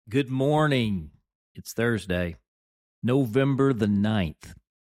Good morning. It's Thursday, November the 9th,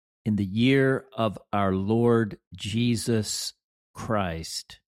 in the year of our Lord Jesus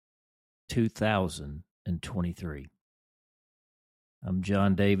Christ, 2023. I'm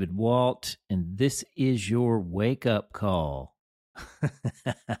John David Walt, and this is your wake-up call.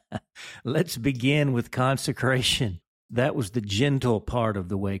 Let's begin with consecration. That was the gentle part of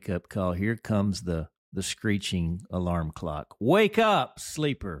the wake-up call. Here comes the screeching alarm clock. Wake up,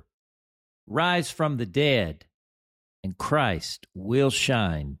 sleeper. Rise from the dead, and Christ will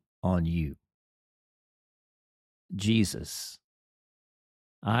shine on you. Jesus,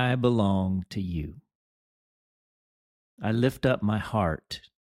 I belong to you. I lift up my heart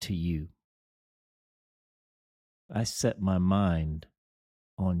to you. I set my mind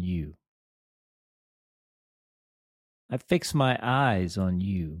on you. I fix my eyes on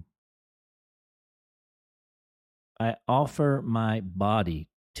you. I offer my body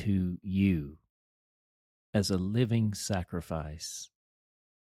to you as a living sacrifice.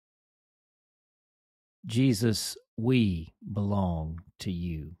 Jesus, we belong to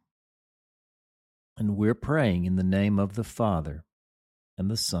you. And we're praying in the name of the Father and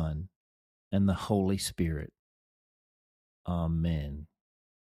the Son and the Holy Spirit. Amen.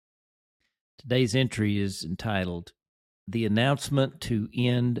 Today's entry is entitled, The Announcement to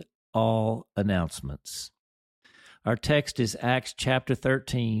End All Announcements. Our text is Acts chapter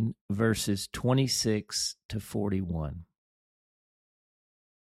 13, verses 26 to 41.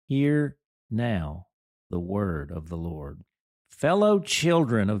 Hear now the word of the Lord. Fellow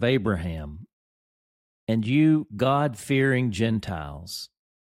children of Abraham, and you God-fearing Gentiles,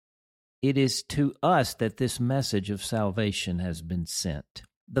 it is to us that this message of salvation has been sent.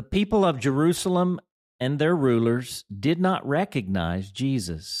 The people of Jerusalem and their rulers did not recognize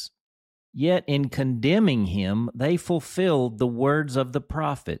Jesus. Yet in condemning him, they fulfilled the words of the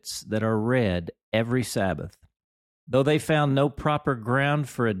prophets that are read every Sabbath. Though they found no proper ground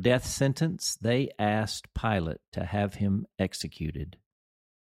for a death sentence, they asked Pilate to have him executed.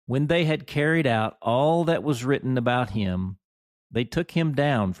 When they had carried out all that was written about him, they took him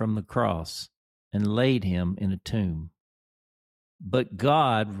down from the cross and laid him in a tomb. But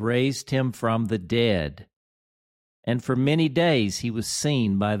God raised him from the dead, and for many days he was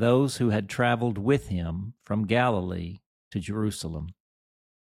seen by those who had traveled with him from Galilee to Jerusalem.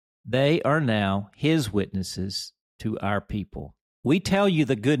 They are now his witnesses to our people. We tell you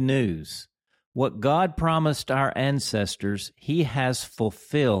the good news. What God promised our ancestors, he has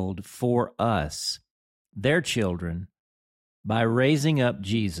fulfilled for us, their children, by raising up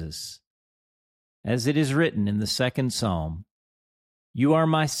Jesus. As it is written in the second Psalm, "You are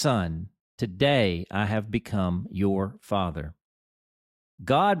my son. Today I have become your father."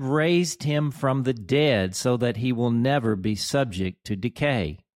 God raised him from the dead so that he will never be subject to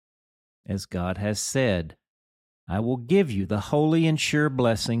decay. As God has said, I will give you the holy and sure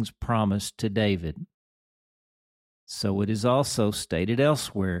blessings promised to David. So it is also stated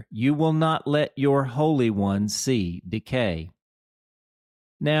elsewhere, you will not let your Holy One see decay.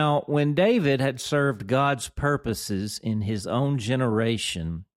 Now, when David had served God's purposes in his own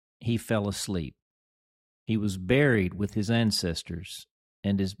generation, he fell asleep. He was buried with his ancestors,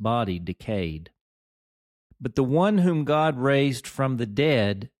 and his body decayed. But the one whom God raised from the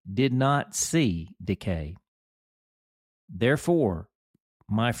dead did not see decay. Therefore,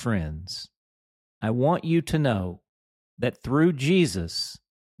 my friends, I want you to know that through Jesus,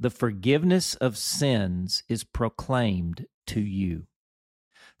 the forgiveness of sins is proclaimed to you.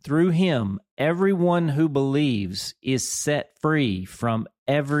 Through him, everyone who believes is set free from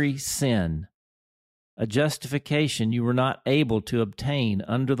every sin, a justification you were not able to obtain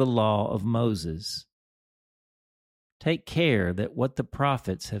under the law of Moses. Take care that what the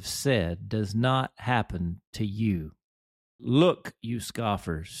prophets have said does not happen to you. Look, you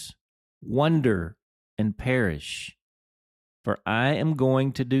scoffers, wonder and perish, for I am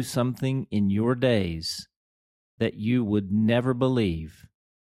going to do something in your days that you would never believe,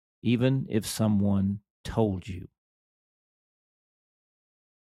 even if someone told you.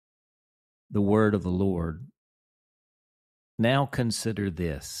 The word of the Lord. Now consider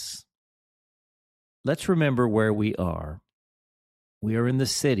this. Let's remember where we are. We are in the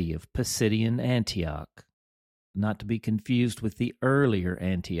city of Pisidian Antioch, not to be confused with the earlier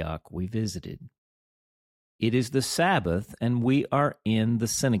Antioch we visited. It is the Sabbath, and we are in the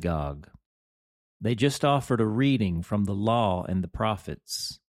synagogue. They just offered a reading from the law and the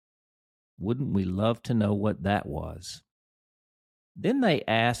prophets. Wouldn't we love to know what that was? Then they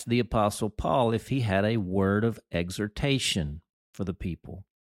asked the Apostle Paul if he had a word of exhortation for the people.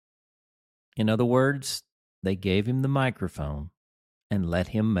 In other words, they gave him the microphone and let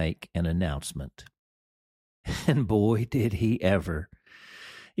him make an announcement. And boy, did he ever.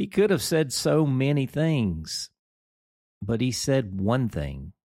 He could have said so many things, but he said one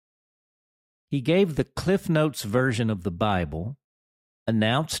thing. He gave the Cliff Notes version of the Bible,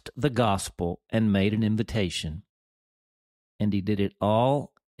 announced the gospel, and made an invitation. And he did it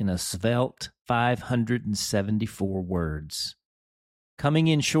all in a svelte 574 words, coming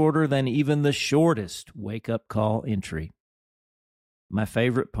in shorter than even the shortest wake-up call entry. My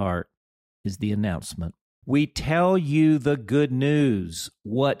favorite part is the announcement. We tell you the good news.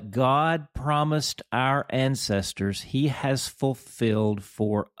 What God promised our ancestors, he has fulfilled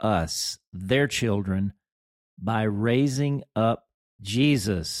for us, their children, by raising up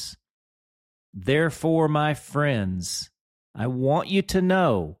Jesus. Therefore, my friends, I want you to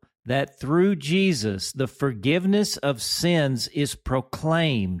know that through Jesus, the forgiveness of sins is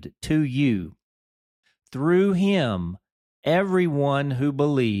proclaimed to you. Through him, everyone who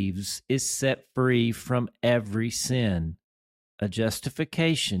believes is set free from every sin, a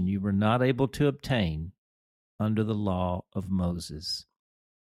justification you were not able to obtain under the law of Moses.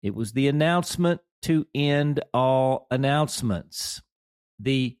 It was the announcement to end all announcements,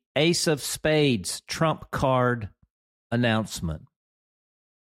 the Ace of Spades trump card announcement.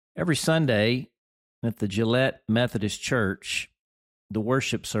 Every Sunday at the Gillette Methodist Church, the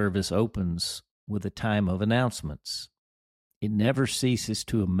worship service opens with a time of announcements. It never ceases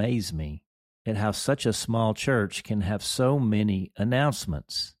to amaze me at how such a small church can have so many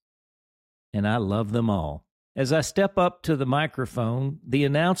announcements. And I love them all. As I step up to the microphone, the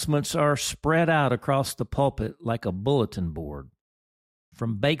announcements are spread out across the pulpit like a bulletin board.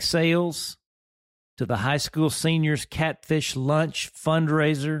 From bake sales to the high school seniors' catfish lunch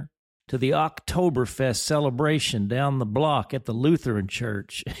fundraiser to the Oktoberfest celebration down the block at the Lutheran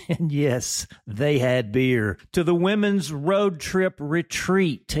Church. And yes, they had beer. To the women's road trip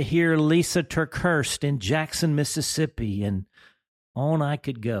retreat to hear Lisa TerKeurst in Jackson, Mississippi, and on I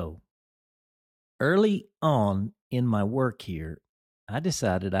could go. Early on in my work here, I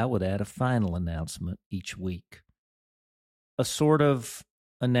decided I would add a final announcement each week. A sort of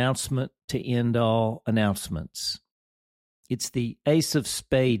announcement to end all announcements. It's the Ace of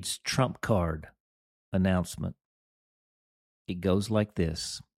Spades trump card announcement. It goes like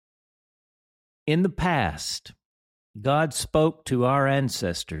this. In the past, God spoke to our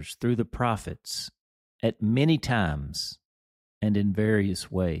ancestors through the prophets at many times and in various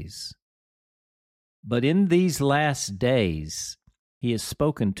ways. But in these last days, he has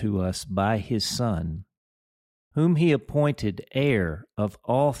spoken to us by his Son, whom he appointed heir of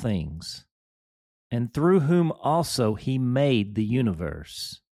all things, and through whom also he made the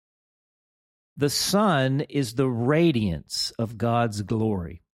universe. The Son is the radiance of God's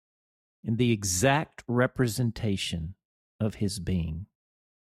glory and the exact representation of his being,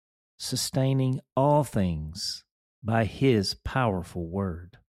 sustaining all things by his powerful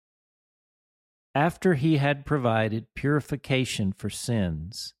word. After he had provided purification for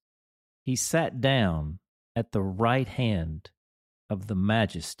sins, he sat down at the right hand of the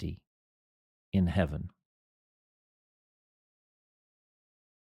Majesty in heaven.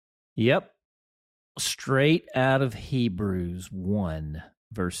 Yep, straight out of Hebrews 1,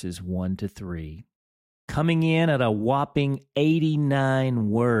 verses 1 to 3, coming in at a whopping 89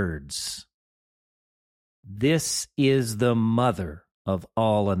 words. This is the mother of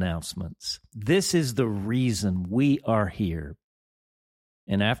all announcements. This is the reason we are here.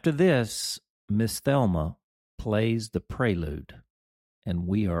 And after this, Miss Thelma plays the prelude, and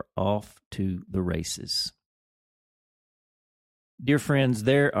we are off to the races. Dear friends,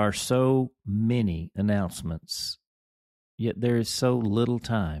 there are so many announcements, yet there is so little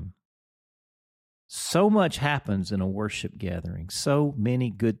time. So much happens in a worship gathering, so many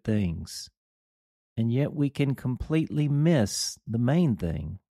good things, and yet we can completely miss the main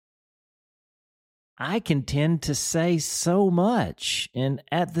thing. I can tend to say so much and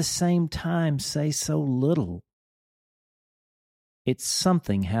at the same time say so little. It's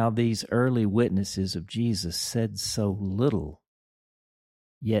something how these early witnesses of Jesus said so little,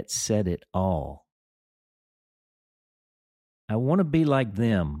 yet said it all. I want to be like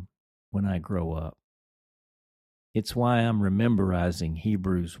them when I grow up. It's why I'm memorizing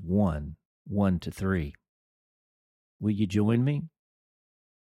Hebrews 1, 1 to 3. Will you join me?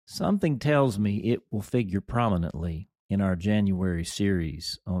 Something tells me it will figure prominently in our January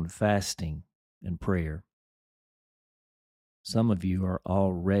series on fasting and prayer. Some of you are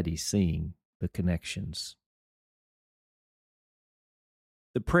already seeing the connections.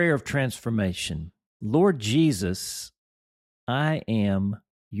 The prayer of transformation. Lord Jesus, I am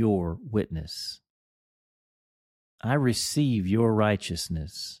your witness. I receive your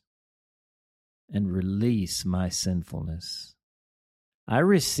righteousness and release my sinfulness. I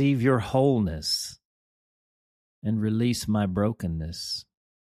receive your wholeness and release my brokenness.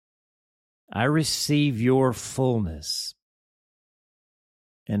 I receive your fullness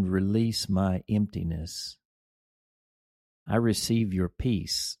and release my emptiness. I receive your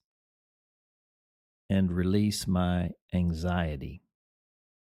peace and release my anxiety.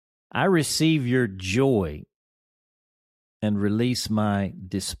 I receive your joy and release my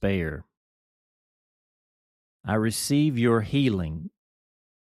despair. I receive your healing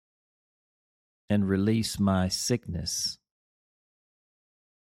and release my sickness.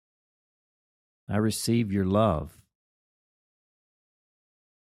 I receive your love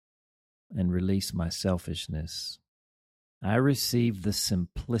and release my selfishness. I receive the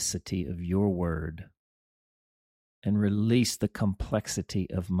simplicity of your word and release the complexity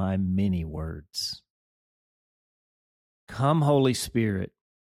of my many words. Come, Holy Spirit,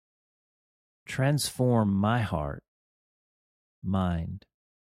 transform my heart, mind,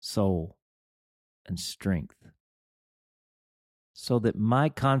 soul, and strength, so that my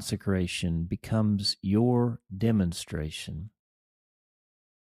consecration becomes your demonstration,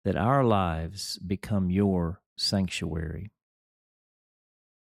 that our lives become your sanctuary.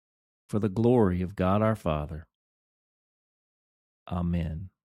 For the glory of God our Father. Amen.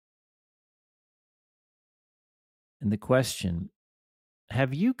 And the question,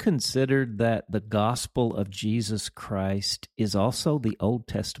 have you considered that the gospel of Jesus Christ is also the Old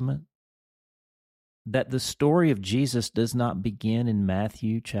Testament? That the story of Jesus does not begin in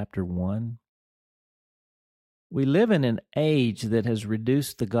Matthew chapter 1? We live in an age that has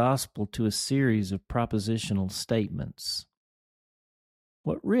reduced the gospel to a series of propositional statements.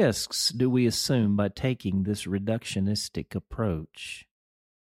 What risks do we assume by taking this reductionistic approach?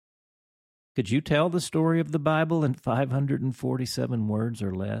 Could you tell the story of the Bible in 547 words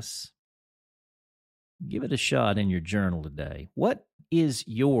or less? Give it a shot in your journal today. What is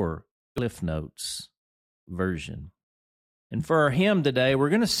your Cliff Notes version? And for our hymn today, we're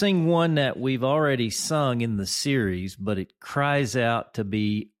going to sing one that we've already sung in the series, but it cries out to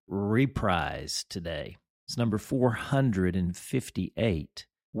be reprised today. It's number 458.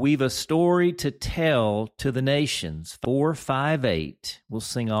 We've a story to tell to the nations. 458. We'll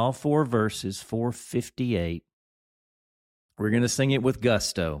sing all four verses, 458. We're going to sing it with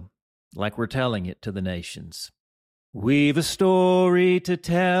gusto, like we're telling it to the nations. We've a story to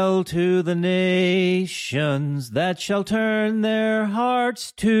tell to the nations that shall turn their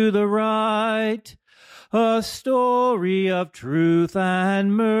hearts to the right. A story of truth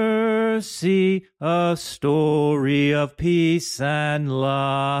and mercy, a story of peace and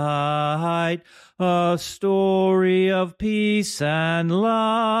light, a story of peace and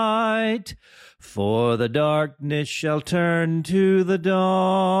light. For the darkness shall turn to the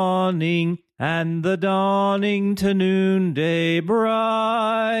dawning, and the dawning to noonday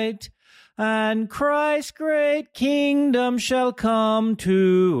bright. And Christ's great kingdom shall come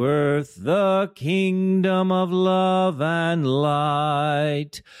to earth, the kingdom of love and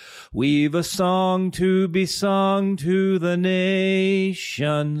light. We've a song to be sung to the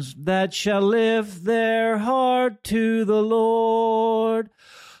nations that shall lift their heart to the Lord.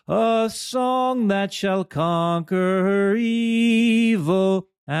 A song that shall conquer evil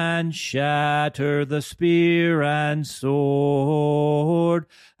and shatter the spear and sword,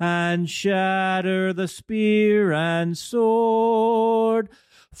 and shatter the spear and sword.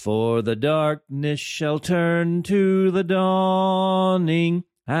 For the darkness shall turn to the dawning,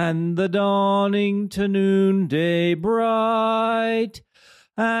 and the dawning to noonday bright.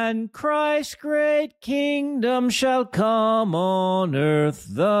 And Christ's great kingdom shall come on earth,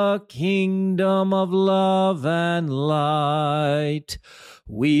 the kingdom of love and light.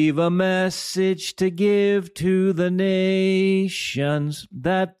 We've a message to give to the nations,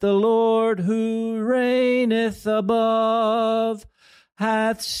 that the Lord who reigneth above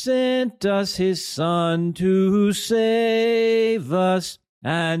hath sent us his Son to save us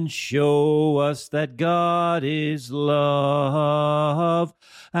and show us that God is love,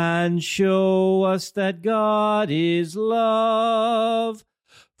 and show us that God is love.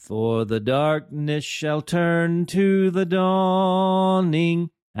 For the darkness shall turn to the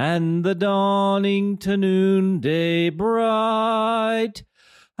dawning, and the dawning to noonday bright.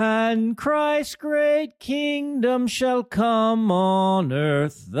 And Christ's great kingdom shall come on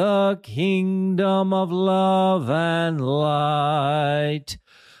earth, the kingdom of love and light.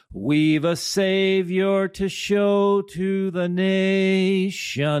 We've a Savior to show to the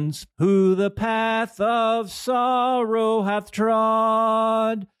nations, who the path of sorrow hath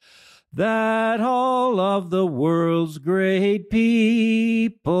trod. that all of the world's great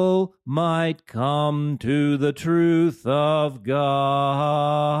people might come to the truth of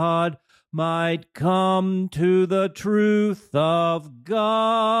God, might come to the truth of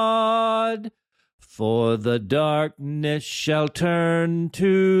God. For the darkness shall turn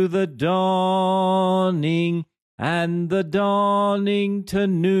to the dawning, and the dawning to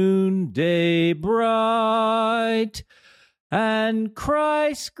noonday bright. And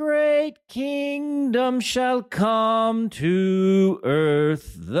Christ's great kingdom shall come to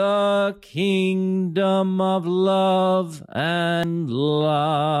earth, the kingdom of love and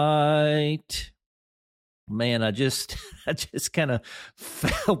light. Man, I just kind of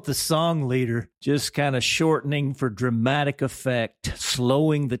felt the song leader just kind of shortening for dramatic effect,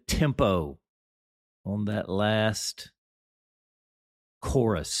 slowing the tempo on that last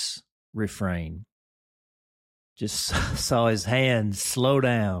chorus refrain. Just saw his hands slow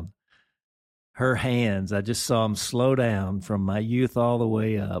down. Her hands, I just saw them slow down from my youth all the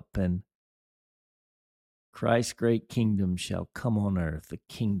way up. And Christ's great kingdom shall come on earth, the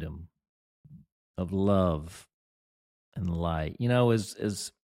kingdom of love and light. You know,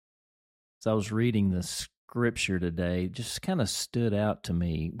 as I was reading the scripture today, it just kind of stood out to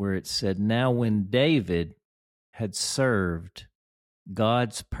me where it said, now when David had served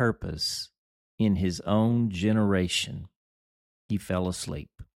God's purpose in his own generation, he fell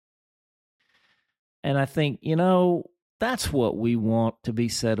asleep. And I think, you know, that's what we want to be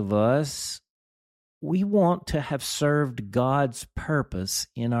said of us. We want to have served God's purpose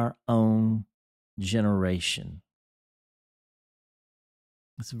in our own generation.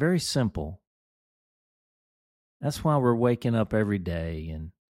 It's very simple. That's why we're waking up every day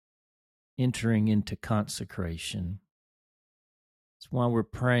and entering into consecration. It's why we're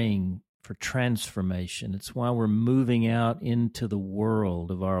praying for transformation. It's why we're moving out into the world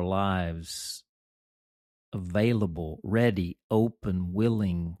of our lives, available, ready, open,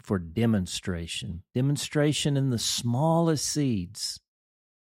 willing for demonstration. Demonstration in the smallest seeds,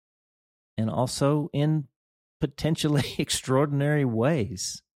 and also in potentially extraordinary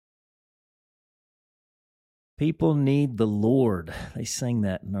ways. People need the Lord. They sang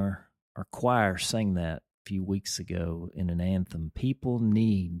that in our choir sang that a few weeks ago in an anthem. People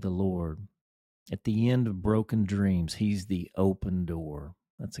need the Lord. At the end of broken dreams, he's the open door.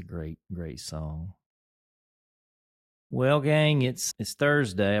 That's a great, great song. Well, gang, it's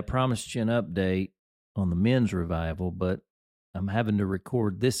Thursday. I promised you an update on the men's revival, but I'm having to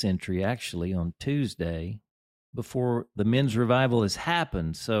record this entry actually on Tuesday before the men's revival has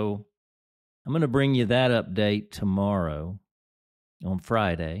happened. So I'm going to bring you that update tomorrow on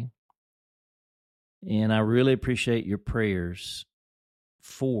Friday. And I really appreciate your prayers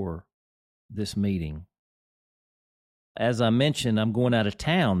for this meeting. As I mentioned, I'm going out of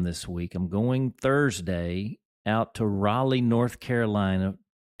town this week. I'm going Thursday out to Raleigh, North Carolina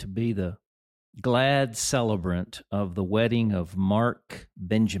to be the glad celebrant of the wedding of Mark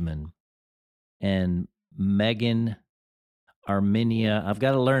Benjamin and Megan Armenia. I've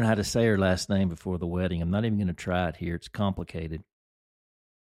got to learn how to say her last name before the wedding. I'm not even going to try it here. It's complicated.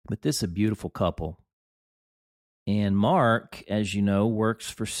 But this is a beautiful couple. And Mark, as you know, works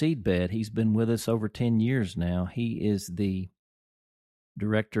for Seedbed. He's been with us over 10 years now. He is the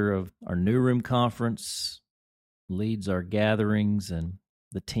director of our New Room Conference, leads our gatherings and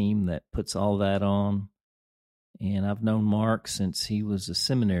the team that puts all that on. And I've known Mark since he was a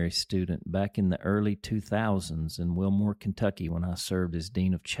seminary student back in the early 2000s in Wilmore, Kentucky, when I served as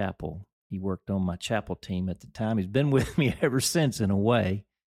dean of chapel. He worked on my chapel team at the time. He's been with me ever since in a way,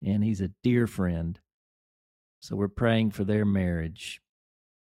 and he's a dear friend. So we're praying for their marriage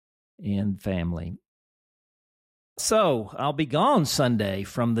and family. So I'll be gone Sunday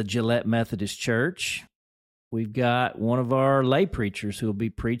from the Gillette Methodist Church. We've got one of our lay preachers who will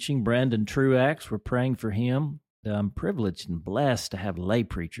be preaching, Brandon Truax. We're praying for him. I'm privileged and blessed to have lay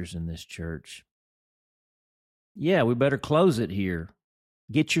preachers in this church. Yeah, we better close it here.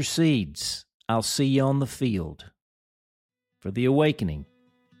 Get your seeds. I'll see you on the field. For The Awakening,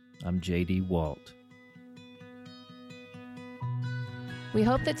 I'm J.D. Walt. We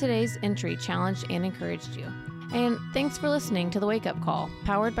hope that today's entry challenged and encouraged you. And thanks for listening to The Wake Up Call,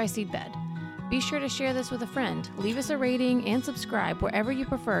 powered by Seedbed. Be sure to share this with a friend, leave us a rating, and subscribe wherever you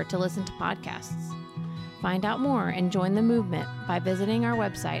prefer to listen to podcasts. Find out more and join the movement by visiting our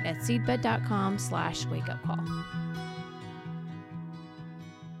website at seedbed.com/wakeupcall.